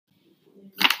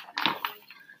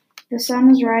The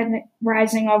sun is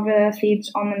rising over the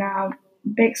Thebes on the Nile.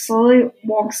 Beck slowly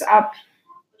walks up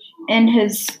in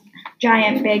his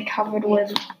giant bed covered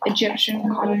with Egyptian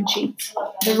cotton sheets.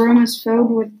 The room is filled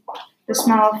with the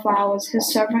smell of flowers.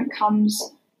 His servant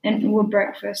comes in with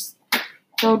breakfast,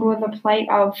 filled with a plate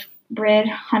of bread,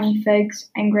 honey, figs,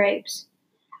 and grapes.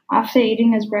 After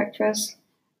eating his breakfast,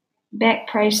 Beck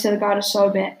prays to the goddess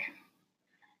Sobek,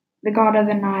 the god of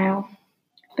the Nile.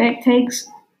 Beck takes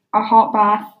a hot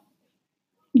bath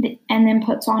and then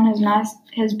puts on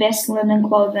his best linen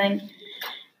clothing.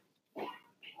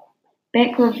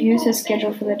 Beck reviews his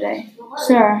schedule for the day.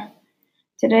 Sir,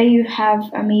 today you have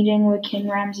a meeting with King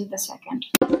Ramses II.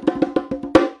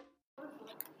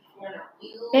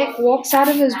 Beck walks out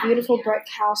of his beautiful brick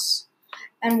house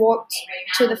and walks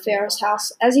to the pharaoh's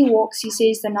house. As he walks, he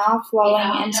sees the Nile flowing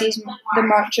and sees the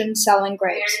merchants selling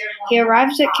grapes. He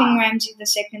arrives at King Ramses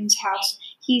II's house.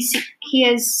 He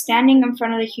is standing in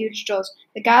front of the huge doors.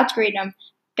 The guards greet him.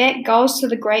 Beck goes to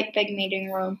the great big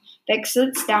meeting room. Beck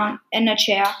sits down in a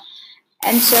chair,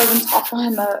 and servants offer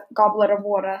him a goblet of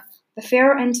water. The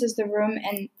pharaoh enters the room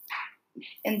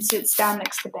and sits down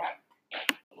next to Beck.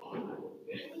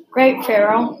 Great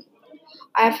Pharaoh,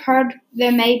 I have heard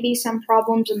there may be some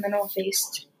problems in the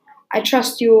northeast. I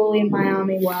trust you will lead my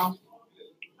army well.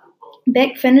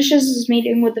 Beck finishes his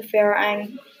meeting with the pharaoh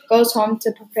and goes home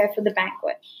to prepare for the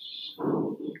banquet.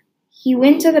 He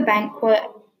went to the banquet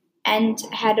and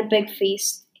had a big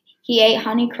feast. He ate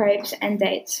honey crepes and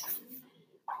dates.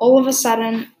 All of a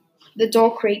sudden, the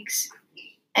door creaks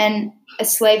and a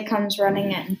slave comes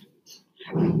running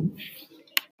in.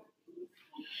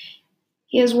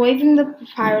 He is waving the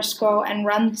papyrus scroll and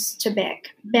runs to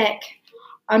Beck. Beck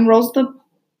unrolls the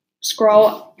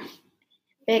scroll.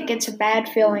 Beck gets a bad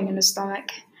feeling in his stomach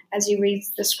as he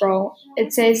reads the scroll.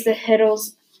 It says the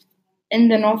Hittils in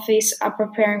the northeast are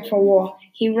preparing for war.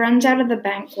 He runs out of the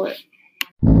banquet